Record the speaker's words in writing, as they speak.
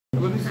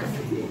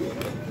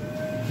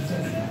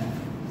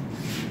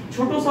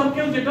ছোট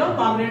সার্কেল যেটা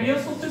তার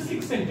রেডিয়াস হচ্ছে 6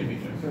 সেমি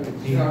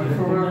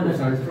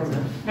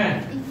হ্যাঁ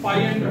পাই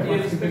এন্ড এর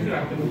রেসপেক্টে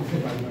রাখতে হবে।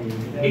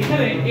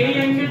 এখানে এই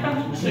অ্যাঙ্গেলটা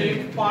হচ্ছে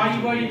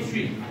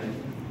π/3।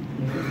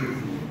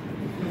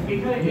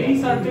 এখানে এই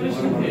সার্কেলের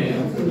সাথে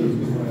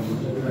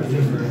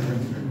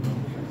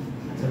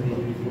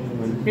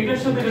এটার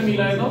সাথে এটা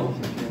মিলায় দাও।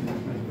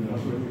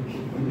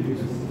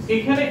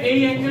 এখানে এই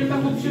অ্যাঙ্গেলটা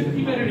হচ্ছে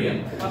থিটা রেডিয়ান।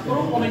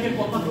 তারপরও অনেকের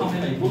কথা থামে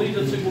নাই, বলেই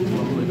যাচ্ছে কোন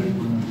করে নাই।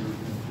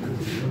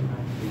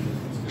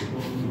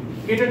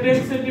 এটা 10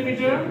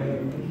 সেন্টিমিটার,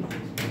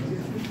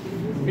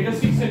 এটা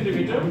 6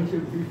 সেন্টিমিটার,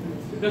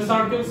 এটা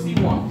সার্কেল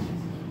C1,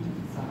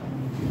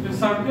 এটা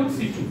সার্কেল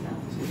C2,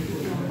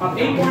 আর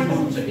এই পয়েন্টটা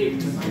হচ্ছে X।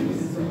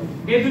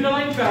 এই দুটো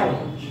লাইন প্যারালাল।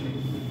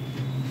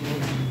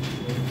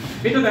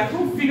 এটা দেখো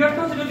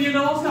ফিগারটা যেটা দিয়ে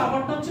দেওয়া আছে,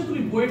 আবারটা হচ্ছে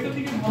তুমি বইটা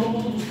থেকে ভালো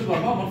মতো বুঝতে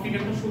পারবা। আমার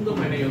ফিগারটা সুন্দর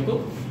হয় নাই অত।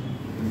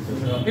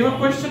 এবার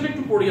কোশ্চেনটা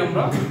একটু পড়ি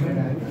আমরা।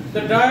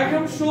 The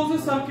diagram shows a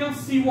circle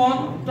C1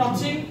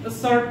 touching a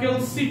circle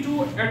C2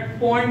 at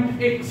point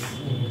X.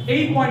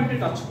 এই পয়েন্টে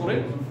টাচ করে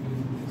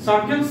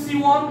circle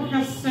C1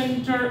 has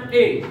center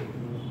A,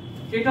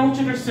 এটা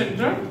হচ্ছে এর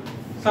centre.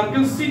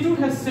 Circle C2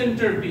 has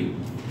center B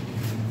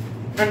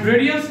and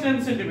radius 10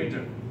 cm.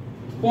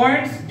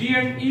 Points D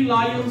and E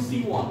lie on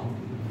C1.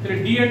 তাহলে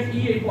D and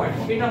E এই point,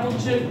 এটা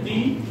হচ্ছে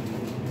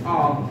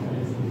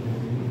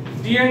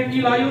D and E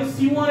lie on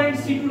C1 and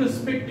C2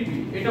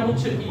 respectively. এটা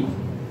হচ্ছে E.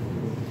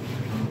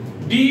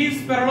 D is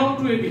parallel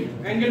to AB.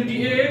 Angle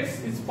DAX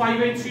is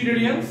π/3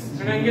 radians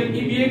and angle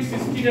EBX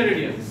is theta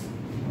radians.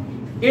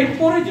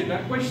 এরপরে যেটা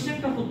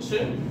কোশ্চেনটা হচ্ছে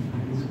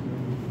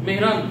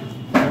মেহরান,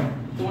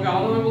 তোমাকে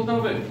আলাদাভাবে বলতে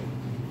হবে,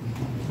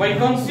 by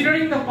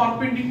considering the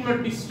perpendicular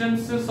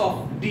distances of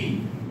D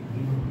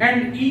and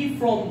E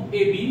from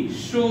AB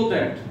show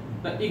that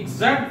the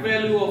exact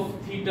value of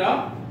theta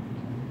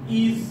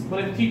is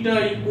theta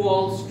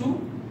equals to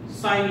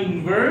sin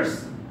inverse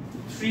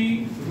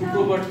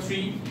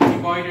 3√3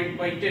 divided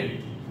by 10.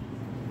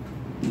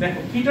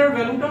 দেখো থিটার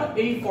ভ্যালুটা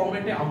এই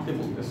ফরম্যাটে আনতে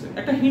বলতেছে।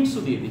 একটা হিন্টস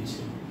দিয়ে দিচ্ছে।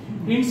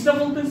 হিন্টসটা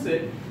বলতেছে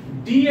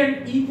D and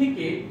E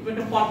থেকে তুমি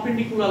একটা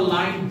পারপেন্ডিকুলার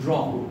লাইন ড্র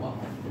করবা,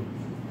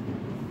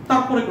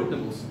 তারপরে করতে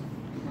বলছে।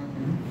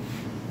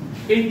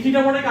 এই থিটা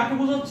মানে কাকে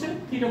বোঝাচ্ছে?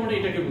 থিটা মানে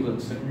এটাকে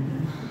বোঝাচ্ছে।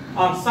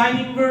 আর sin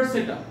ইনভার্স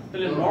এটা,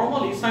 তাহলে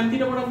নরমালি sin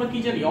থিটা মানে আমরা কি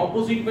জানি?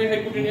 Opposite by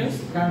hypotenuse.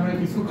 তার মানে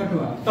কি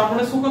সুকাটোয়া? তার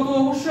মানে সুকাটোয়া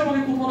অবশ্যই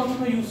আমাকে কোথাও না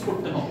কোথাও ইউজ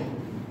করতে হবে।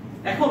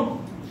 এখন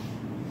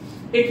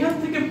এখান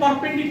থেকে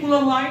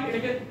পারপেন্ডিকুলার লাইন,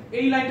 এটাকে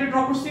এই লাইনটা ড্র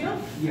করছি না?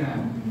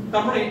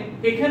 তারপরে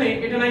এখানে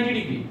এটা 90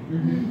 ডিগ্রি।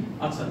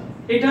 আচ্ছা,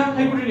 এটা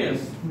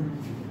হাইপোটেনিয়াস।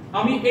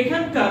 আমি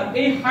এখানকার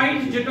এই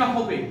হাইট যেটা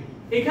হবে,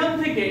 এখান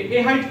থেকে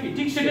এই হাইট কি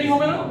ঠিক সেটাই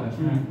হবে না?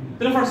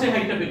 তাহলে ফার্স্টে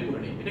হাইটটা বের করে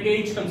নেই, এটাকে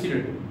h কনসিডার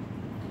করি।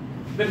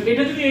 দেন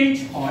এটা যদি h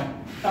হয়,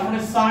 তার মানে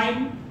sin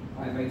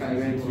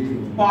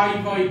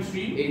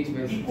π/3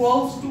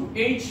 equals to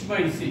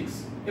h/6।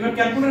 এবার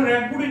ক্যালকুলেটর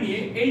র্যাড করে নিয়ে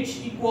h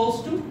equals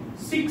to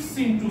 6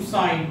 into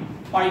sin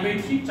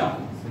π/3 চাপ।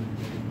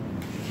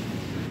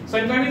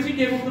 sin π/3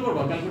 কে বলতে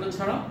পারবা ক্যালকুলেটর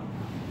ছাড়া?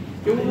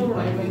 কেউ বলতে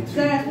পারবা?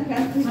 স্যার এত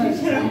ক্যালকুলেটর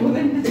ছাড়া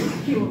বলেন না।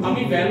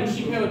 আমি ভ্যালু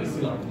শিখাইয়া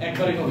দিছিলাম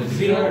একবারে হবে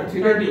 0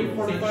 30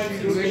 45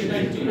 0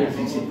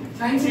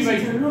 90 sin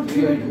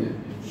 3/2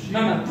 না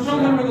না টোটাল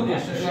ভ্যালুটা কত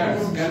আসছে?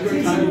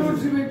 ক্যালকুলেটর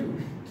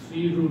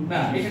 3 না,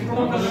 এটা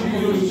টোটাল ভ্যালু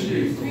হলো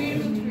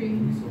 3√3,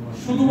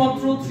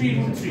 শুধুমাত্র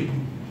 3√3।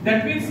 দ্যাট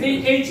মিন্স এই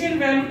h এর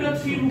ভ্যালুটা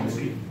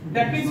 3√3।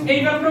 দ্যাট মিন্স এই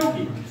ভ্যালুটাও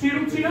কি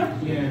 3√3 না?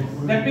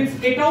 দ্যাট মিন্স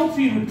এটাও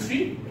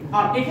 3√3।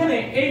 আর এখানে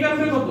এই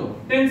ভ্যালুটা কত?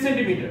 10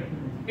 সেন্টিমিটার।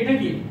 এটা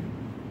কি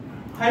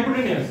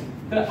হাইপোটেনিয়াস।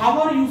 তাহলে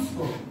আবার ইউজ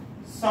করো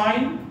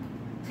sin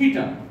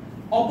থিটা,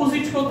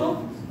 অপোজিট কত?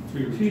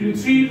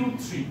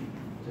 3√3।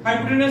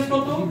 হাইপোটেনিয়াস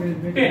কত?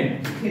 10।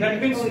 That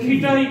means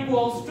theta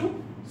equals to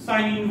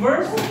sin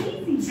inverse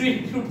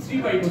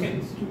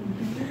 3√3/10।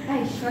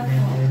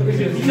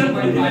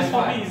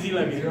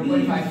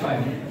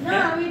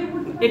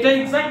 এটা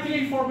এক্স্যাক্টলি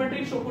এই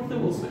ফরম্যাটেই শো করতে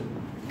বলছে।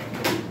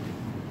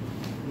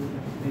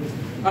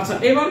 আচ্ছা,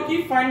 এবার কি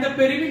find the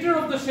perimeter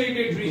of the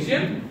shaded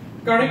region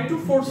correct two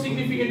 4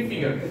 significant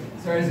figure.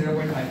 Sir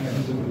 0.55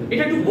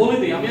 এটা একটু বলে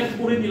দেই, আমি আর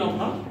পড়ে দিলাম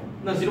না।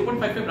 না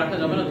 0.55 রাখা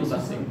যাবে না, দোষ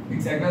আছে।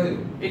 এক্স্যাক্টলি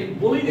এটা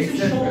বলেই দিছি,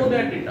 শো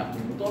দ্যাট এটা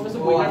তো অবশ্য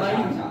বইটা নাই।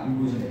 আমি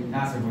বুঝিনি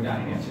না স্যার, বইটা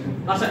আনি আছে।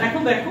 আচ্ছা,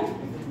 এখন দেখো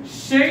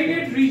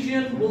শেডেড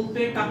রিজিয়ন বলতে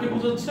কাকে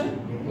বোঝাচ্ছে?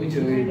 ওই যে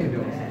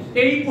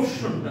এই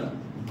পোরশনটা।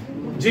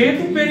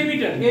 যেহেতু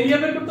পেরিমিটার, এরিয়া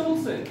বের করতে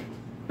বলছে,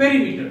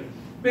 পেরিমিটার।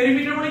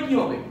 পেরিমিটার মানে কি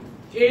হবে?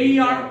 এই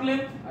আর্ক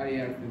লেন্থ,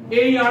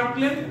 এই আর্ক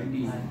লেন্থ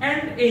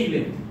এন্ড এই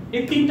লেন্থ,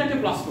 এই তিনটাকে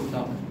প্লাস করতে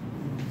হবে।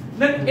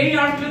 দেন এই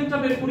আর্ক লেন্থটা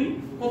বের করি,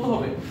 কত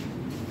হবে?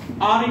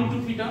 r into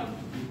theta.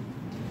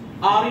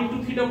 r into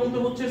theta বলতে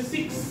হচ্ছে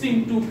 6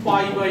 ইনটু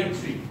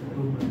π/3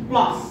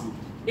 প্লাস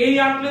এই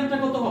আর্ক লেন্থটা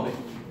কত হবে?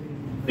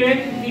 10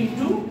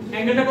 ইনটু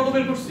অ্যাঙ্গেলটা কত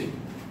বের করছি?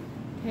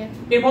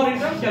 এবার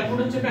এটা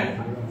ক্যালকুলেটর চেপে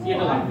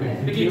এটা লাগবে।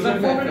 এটা কি এক্সাক্ট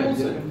ফরম্যাটে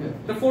বলছে?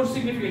 the 4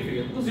 significant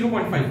figure তো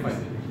 0.55।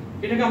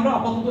 এটাকে আমরা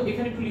আপাতত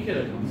এখানে একটু লিখে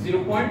রাখি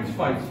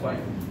 0.55।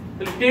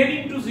 তাহলে 10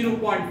 into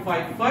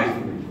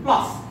 0.55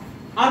 প্লাস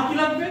আর কি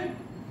লাগবে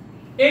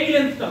এই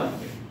লেন্থটা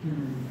লাগবে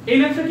এই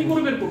লেন্থটা কি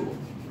করে বের করব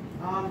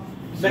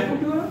দেখো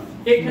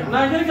না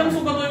এখানে কেন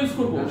কত ইউজ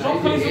করব সব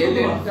খালি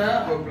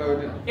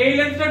এই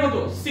লেন্থটা কত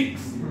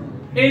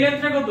 6 এই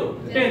লেন্থটা কত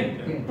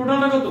 10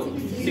 টোটালটা কত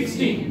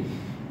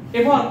 16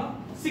 এবার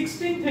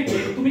 16 থেকে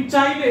তুমি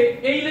চাইলে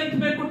এই লেন্থ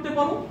বের করতে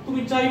পারো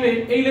তুমি চাইলে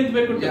এই লেন্থ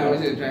বের করতে পারো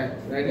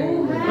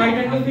রাইট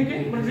অ্যাঙ্গেল থেকে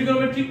মানে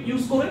ট্রিগোনোমেট্রি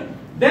ইউজ করে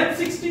দেন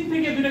 16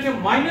 থেকে দুইটাকে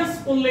মাইনাস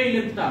করলে এই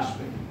লেন্থটা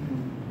আসবে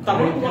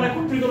তারপরে তোমার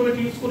এখন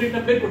ট্রিগোনোমেট্রি ইউজ করে এটা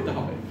বের করতে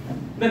হবে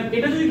দেন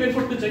এটা যদি বের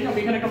করতে চাই আমি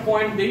এখানে একটা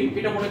পয়েন্ট দেই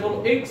এটা মনে করো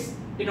x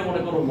এটা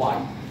মনে করো y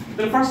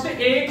তাহলে ফার্স্টে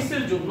ax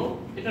এর জন্য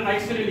এটা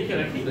রাইট সাইডে লিখে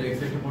রাখি x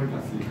একটা পয়েন্ট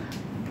আছে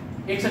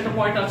x একটা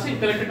পয়েন্ট আছে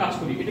তাহলে একটা কাজ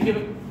করি এটাকে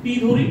p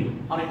ধরি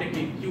আর এটাকে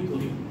q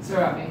ধরি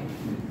স্যার আমি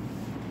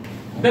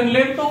দেন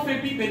লেন্থ অফ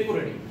AP বের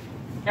করে নিই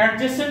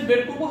অ্যাডজেসেন্ট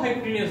বের করব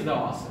হাইপোটেনিয়াস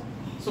দেওয়া আছে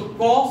so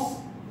cos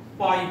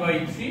pi by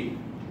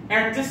 3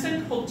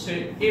 adjacent হচ্ছে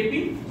AP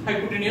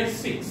hypotenuse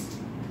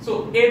 6 so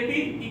AP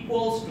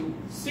equals to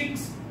 6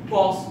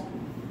 cos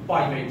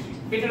pi by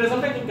 3 এটা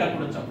রেজাল্টটা একটু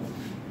ক্যালকুলেট চাপ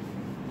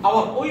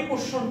আবার ওই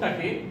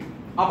পোরশনটাকে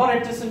আবার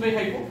অ্যাডজেসেন্ট বাই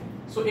হাইপো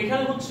সো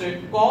এখানে হচ্ছে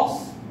cos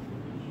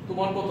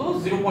তোমার কত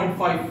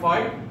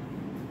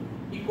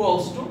 0.55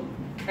 equals to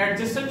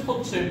অ্যাডজেসেন্ট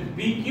হচ্ছে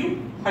BQ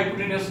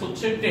হাইপোটেনিয়াস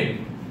হচ্ছে 10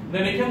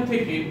 দেন এখান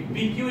থেকে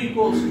BQ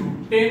equals to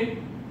 10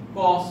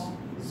 cos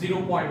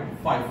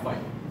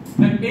 0.55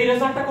 দেন এই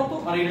রেজাল্টটা কত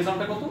আর এই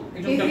রেজাল্টটা কত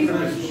এটা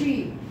ক্যালকুলেট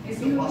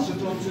করব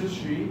ফার্স্টটা হচ্ছে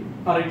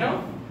 3 আর এটা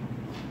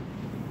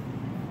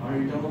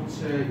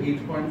হচ্ছে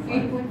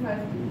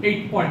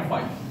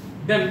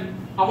 8.5 দেন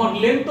আমার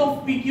লেন্থ অফ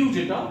PQ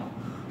যেটা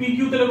PQ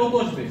তাহলে কত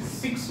আসবে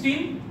 16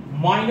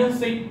 minus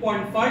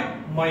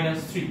 8.5 minus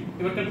 3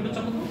 এবার ক্যালকুলেট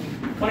চাপ কত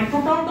মানে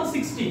টোটালটা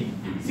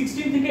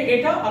 16 থেকে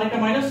এটা আর এটা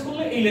মাইনাস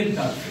করলে এই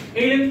লেন্থটা আসবে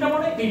এই লেন্থটা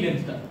মানে এই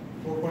লেন্থটা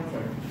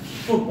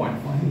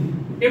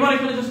 4.5 এবার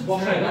এখানে জাস্ট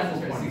বসায় না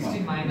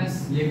 16 মাইনাস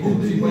লেখো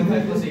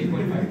 3.5 প্লাস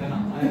 8.5 তাই না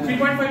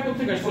 3.5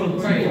 করতে গেছে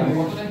কতটা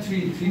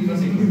 3 প্লাস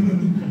 8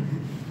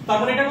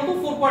 তারপর এটা কত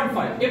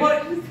 4.5 এবার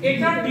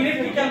এটা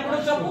डायरेक्टली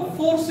ক্যালকুলেট করব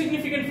 4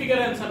 সিগনিফিকেন্ট ফিগার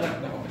অ্যানসার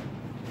রাখতে হবে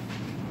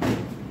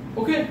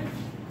ওকে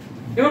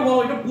এবার বলো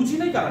এটা বুঝি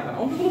নাই কারা কারা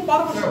অন্য কোনো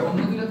পারবো না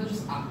অন্যগুলো তো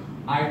জাস্ট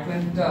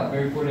আর্টপ্ল্যানটা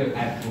বের করে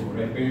অ্যাড করব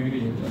রাইট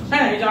পেরিমিটার যেটা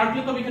হ্যাঁ এই যে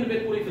আর্টপ্ল্যান তো আমি এখানে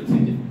বের করে ফেলছি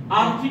যে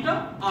r থিটা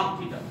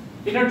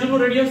এটার জন্য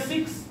রেডিয়াস 6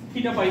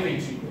 থিটা পাই বাই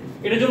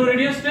 3 এটার জন্য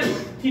রেডিয়াস 10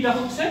 থিটা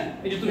হচ্ছে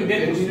এই যে তুমি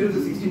বের করছো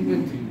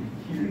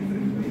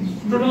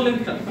 16.3 টোটাল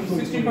লেন্থটা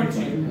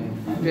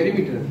 16.3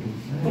 পেরিমিটার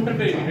কোনটা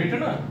পেরিমিটার এটা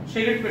না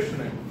শেডেড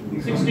কোশ্চেনে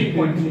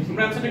 16.3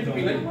 তোমরা आंसर একটু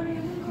মিলাই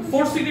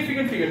 4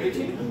 সিগনিফিকেন্ট ফিগার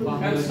দেখি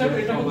आंसर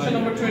এটা হচ্ছে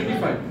নাম্বার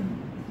 25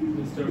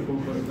 মিস্টার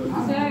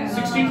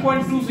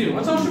 16.20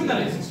 আচ্ছা অসুবিধা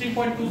নেই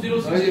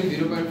 16.20 ওই যে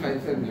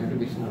 0.55 না একটু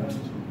বেশি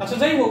আচ্ছা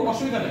যাই হোক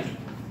অসুবিধা নেই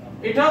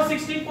এটা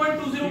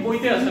 16.20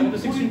 বইতে আছে আমাদের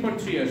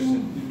 16.3 আসছে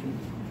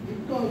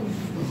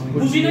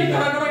বুঝি নাই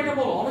কারা কারা এটা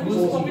বলো অনেক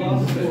কিছু কপি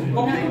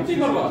করতেই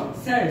পারবা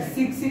sir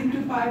 6 into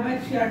pi by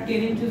 3 R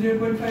 10 into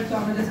 0.5 তো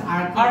আমরা জাস্ট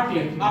r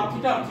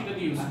থিটা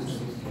দিয়ে ইউজ করছি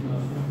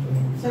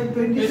স্যার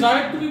এই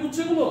জায়গা তুমি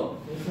বুঝছো গুলো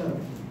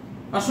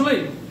আসলে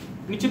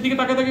নিচের দিকে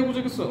তাকিয়ে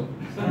বুঝে গেছো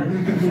স্যার